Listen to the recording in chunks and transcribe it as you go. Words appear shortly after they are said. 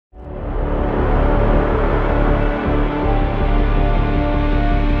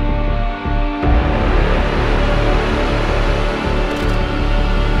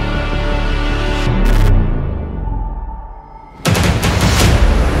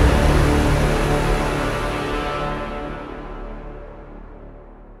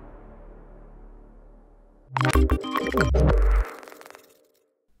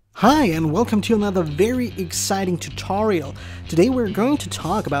Hi and welcome to another very exciting tutorial. Today we're going to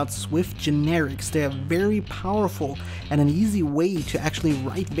talk about Swift generics. They are very powerful and an easy way to actually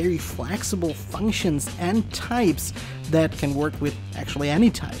write very flexible functions and types that can work with actually any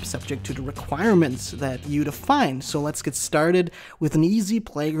type, subject to the requirements that you define. So let's get started with an easy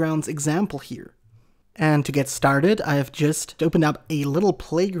playgrounds example here. And to get started, I have just opened up a little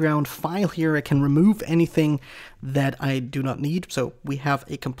playground file here. I can remove anything that I do not need. So we have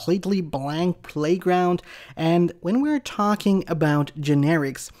a completely blank playground. And when we're talking about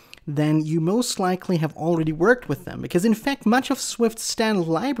generics, then you most likely have already worked with them, because in fact much of Swift's standard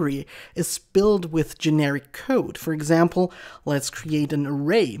library is built with generic code. For example, let's create an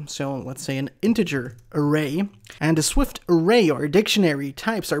array. So let's say an integer array, and a Swift array or dictionary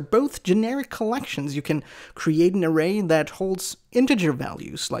types are both generic collections. You can create an array that holds integer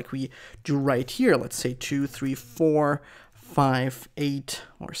values like we do right here. Let's say 2, 3, 4, 5, 8,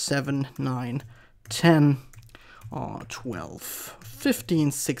 or 7, 9, 10, 12,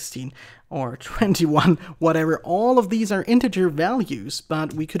 15, 16, or 21, whatever. All of these are integer values,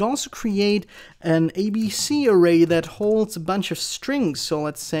 but we could also create an ABC array that holds a bunch of strings. So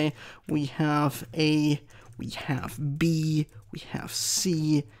let's say we have A, we have B, we have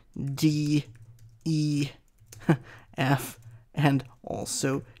C, D, E, F, and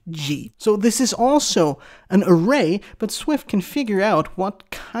also G. So this is also an array, but Swift can figure out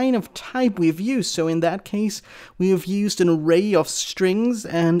what kind of type we've used. So in that case, we have used an array of strings,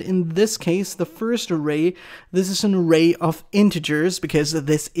 and in this case, the first array, this is an array of integers, because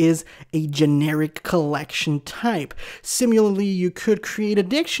this is a generic collection type. Similarly, you could create a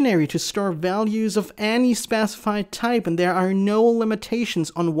dictionary to store values of any specified type, and there are no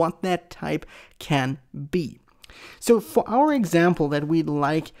limitations on what that type can be. So for our example that we'd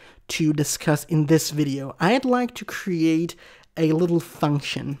like to discuss in this video, I'd like to create a little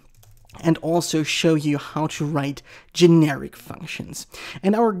function and also show you how to write generic functions.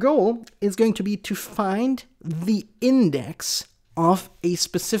 And our goal is going to be to find the index of a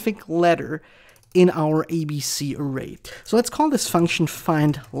specific letter in our ABC array. So let's call this function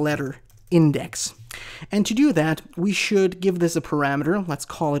findLetterIndex. And to do that, we should give this a parameter. Let's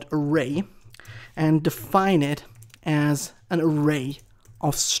call it array, and define it as an array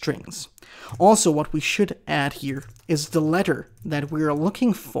of strings. Also, what we should add here is the letter that we're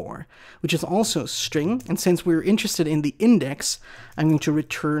looking for, which is also a string. And since we're interested in the index, I'm going to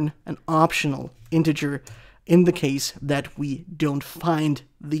return an optional integer in the case that we don't find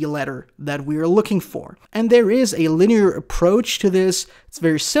the letter that we're looking for. And there is a linear approach to this. It's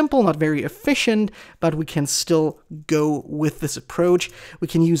very simple, not very efficient, but we can still go with this approach. We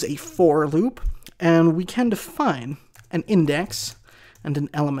can use a for loop, and we can define an index and an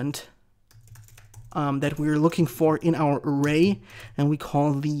element that we're looking for in our array, and we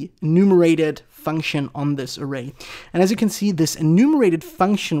call the enumerated function on this array. And as you can see, this enumerated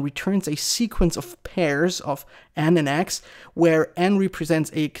function returns a sequence of pairs of n and x, where n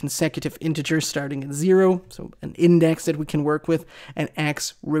represents a consecutive integer starting at 0, so an index that we can work with, and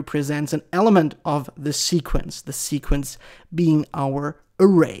x represents an element of the sequence being our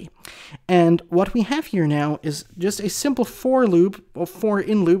array. And what we have here now is just a simple for loop, or for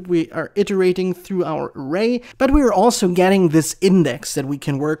in loop. We are iterating through our array, but we're also getting this index that we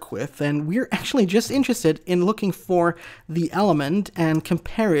can work with, and we're actually just interested in looking for the element and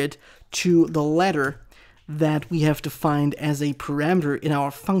compare it to the letter that we have defined as a parameter in our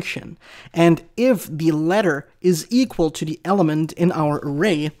function. And if the letter is equal to the element in our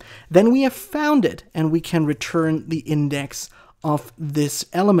array, then we have found it, and we can return the index of this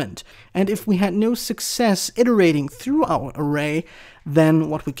element. And if we had no success iterating through our array,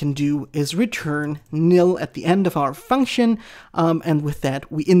 then what we can do is return nil at the end of our function, and with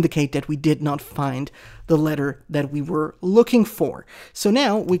that we indicate that we did not find the letter that we were looking for. So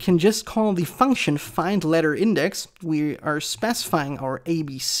now we can just call the function findLetterIndex. We are specifying our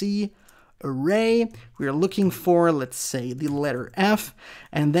ABC array. We're looking for, let's say, the letter F,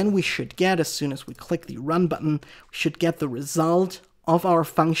 and then we should get, as soon as we click the run button, we should get the result of our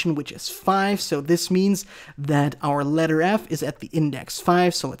function, which is 5. So this means that our letter F is at the index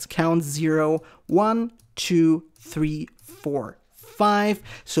 5. So let's count 0, 1, 2, 3, 4, 5.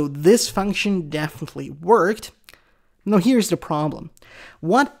 So this function definitely worked. Now here's the problem.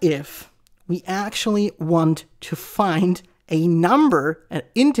 What if we actually want to find a number, an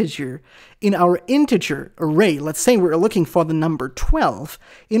integer, in our integer array? Let's say we're looking for the number 12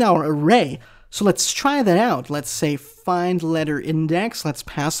 in our array. So let's try that out. Let's say findLetterIndex. Let's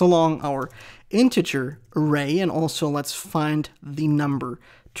pass along our integer array, and also let's find the number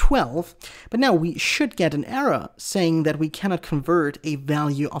 12, but now we should get an error saying that we cannot convert a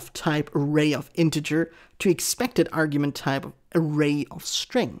value of type array of integer to expected argument type of array of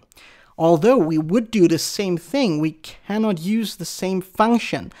string. Although we would do the same thing, we cannot use the same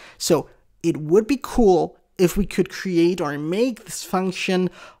function. So it would be cool if we could create or make this function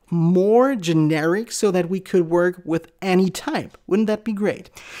more generic so that we could work with any type. Wouldn't that be great?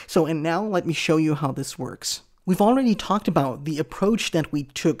 So, and now let me show you how this works. We've already talked about the approach that we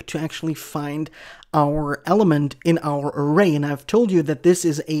took to actually find our element in our array, and I've told you that this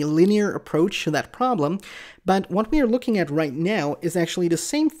is a linear approach to that problem, but what we are looking at right now is actually the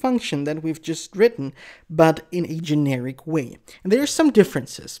same function that we've just written, but in a generic way. And there are some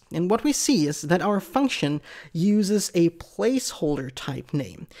differences, and what we see is that our function uses a placeholder type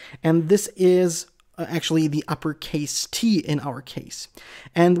name, and this is actually the uppercase T in our case.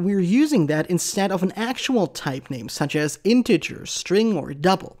 And we're using that instead of an actual type name, such as integer, string, or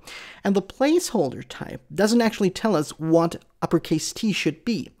double. And the placeholder type doesn't actually tell us what uppercase T should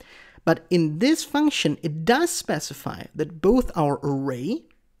be. But in this function, it does specify that both our array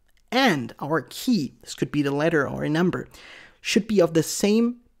and our key, this could be the letter or a number, should be of the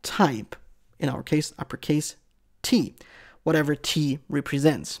same type, in our case, uppercase T, whatever T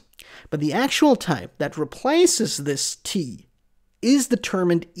represents. But the actual type that replaces this T is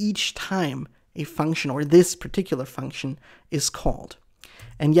determined each time a function, or this particular function, is called.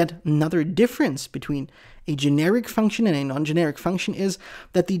 And yet another difference between a generic function and a non-generic function is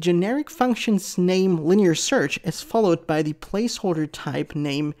that the generic function's name linear search is followed by the placeholder type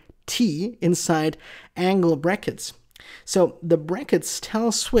name T inside angle brackets. So the brackets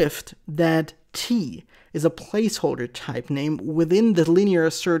tell Swift that T is a placeholder type name within the linear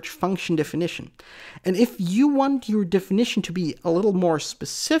search function definition. And if you want your definition to be a little more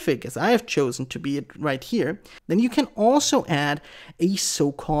specific, as I have chosen to be it right here, then you can also add a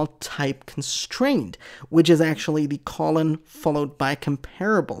so-called type constraint, which is actually the colon followed by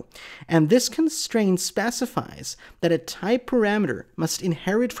comparable. And this constraint specifies that a type parameter must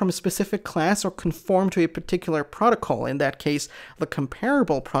inherit from a specific class or conform to a particular protocol, in that case, the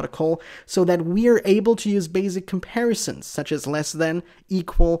comparable protocol, so that we are able to use basic comparisons, such as less than,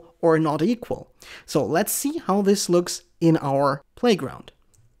 equal, or not equal. So let's see how this looks in our playground.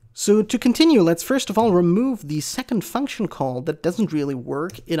 So to continue, let's first of all remove the second function call that doesn't really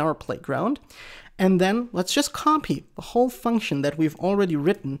work in our playground. And then let's just copy the whole function that we've already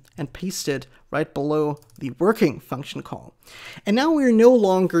written and paste it right below the working function call. And now we're no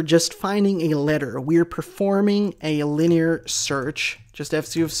longer just finding a letter. We're performing a linear search, just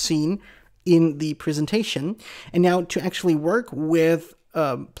as you've seen in the presentation. And now to actually work with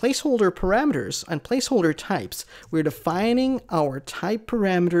placeholder parameters and placeholder types, we're defining our type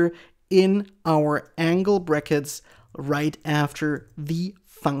parameter in our angle brackets right after the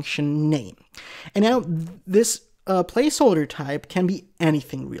function name. And now this placeholder type can be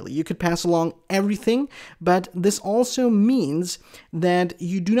anything really. You could pass along everything, but this also means that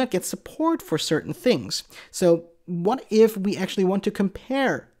you do not get support for certain things. So what if we actually want to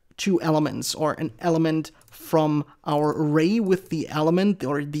compare two elements, or an element from our array with the element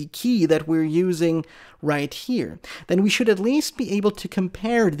or the key that we're using right here? Then we should at least be able to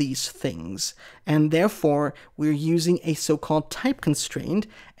compare these things, and therefore we're using a so-called type constraint,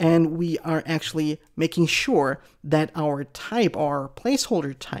 and we are actually making sure that our type, our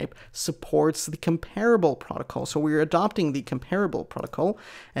placeholder type, supports the comparable protocol. So we're adopting the comparable protocol,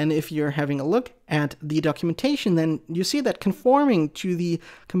 and if you're having a look at the documentation, then you see that conforming to the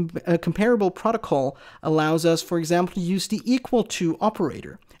comparable protocol allows us, for example, to use the equal to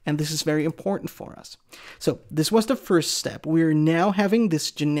operator. And this is very important for us. So this was the first step. We're now having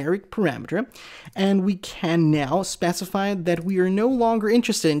this generic parameter, and we can now specify that we are no longer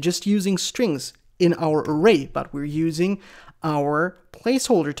interested in just using strings in our array, but we're using our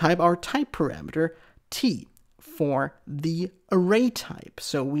placeholder type, our type parameter, T, for the array type.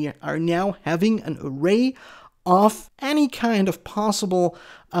 So we are now having an array of any kind of possible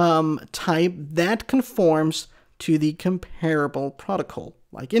type that conforms to the comparable protocol,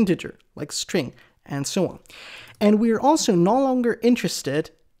 like integer, like string, and so on. And we're also no longer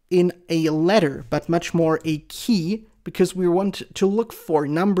interested in a letter, but much more a key, because we want to look for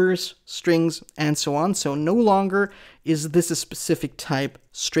numbers, strings, and so on. So no longer is this a specific type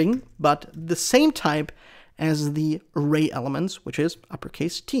string, but the same type as the array elements, which is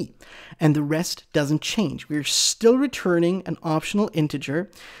uppercase T. And the rest doesn't change. We're still returning an optional integer.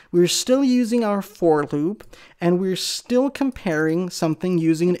 We're still using our for loop, and we're still comparing something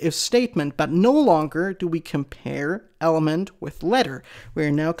using an if statement, but no longer do we compare element with letter.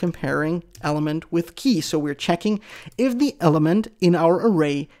 We're now comparing element with key. So we're checking if the element in our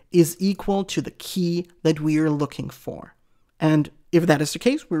array is equal to the key that we are looking for. And if that is the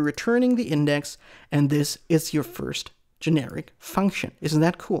case, we're returning the index, and this is your first generic function. Isn't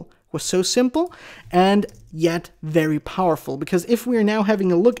that cool? It was so simple and yet very powerful, because if we're now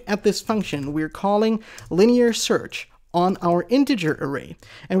having a look at this function, we're calling linear search on our integer array,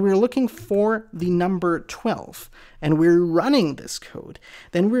 and we're looking for the number 12, and we're running this code,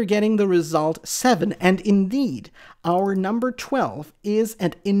 then we're getting the result 7, and indeed, our number 12 is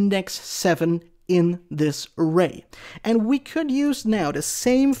at index 7 in this array. And we could use now the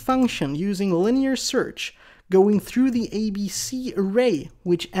same function using linear search, going through the ABC array,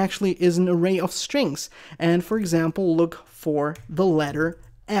 which actually is an array of strings, and for example, look for the letter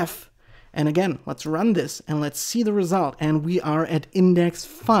F. And again, let's run this and let's see the result. And we are at index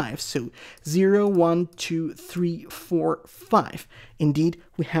 5. So 0, 1, 2, 3, 4, 5. Indeed,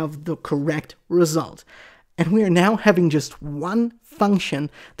 we have the correct result. And we are now having just one function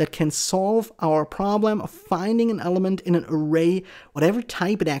that can solve our problem of finding an element in an array, whatever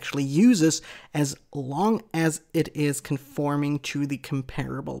type it actually uses, as long as it is conforming to the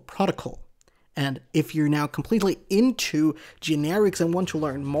comparable protocol. And if you're now completely into generics and want to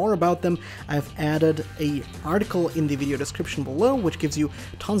learn more about them, I've added an article in the video description below, which gives you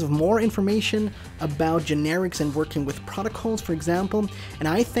tons of more information about generics and working with protocols, for example. And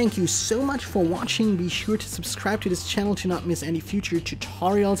I thank you so much for watching. Be sure to subscribe to this channel to not miss any future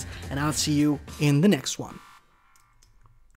tutorials, and I'll see you in the next one.